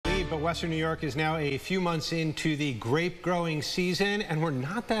but Western New York is now a few months into the grape growing season, and we're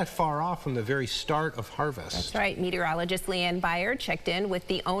not that far off from the very start of harvest. That's right. Meteorologist Leanne Beyer checked in with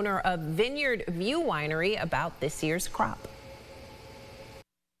the owner of Vineyard View Winery about this year's crop.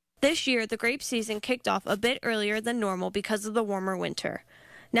 This year, the grape season kicked off a bit earlier than normal because of the warmer winter.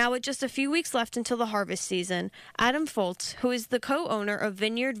 Now, with just a few weeks left until the harvest season, Adam Foltz, who is the co-owner of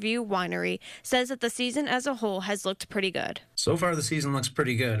Vineyard View Winery, says that the season as a whole has looked pretty good. So far, the season looks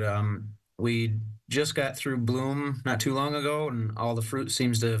pretty good. We just got through bloom not too long ago, and all the fruit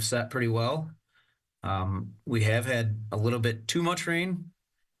seems to have set pretty well. We have had a little bit too much rain.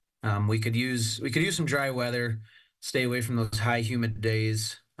 We could use some dry weather, stay away from those high humid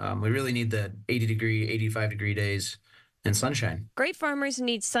days. We really need the 80-degree, 85-degree days and sunshine. Grape farmers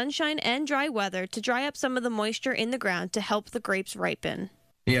need sunshine and dry weather to dry up some of the moisture in the ground to help the grapes ripen.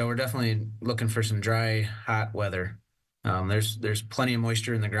 Yeah, we're definitely looking for some dry, hot weather. There's plenty of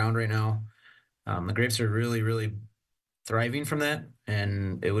moisture in the ground right now. The grapes are really thriving from that,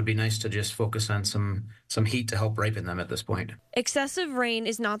 and it would be nice to just focus on some heat to help ripen them at this point. Excessive rain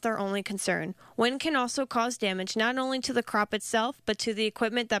is not their only concern. Wind can also cause damage not only to the crop itself, but to the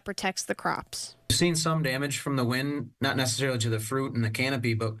equipment that protects the crops. We've seen some damage from the wind, not necessarily to the fruit and the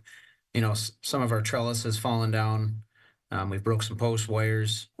canopy, but some of our trellis has fallen down. We've broke some post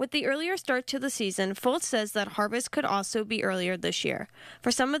wires. With the earlier start to the season, Foltz says that harvest could also be earlier this year.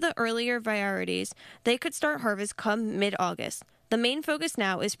 For some of the earlier varieties, they could start harvest come mid-August. The main focus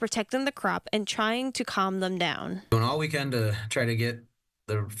now is protecting the crop and trying to calm them down. Doing all we can to try to get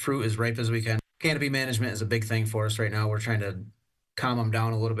the fruit as ripe as we can. Canopy management is a big thing for us right now. We're trying to calm them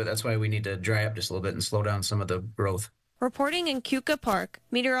down a little bit. That's why we need to dry up just a little bit and slow down some of the growth. Reporting in Keuka Park,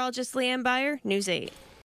 meteorologist Leanne Beyer, News 8.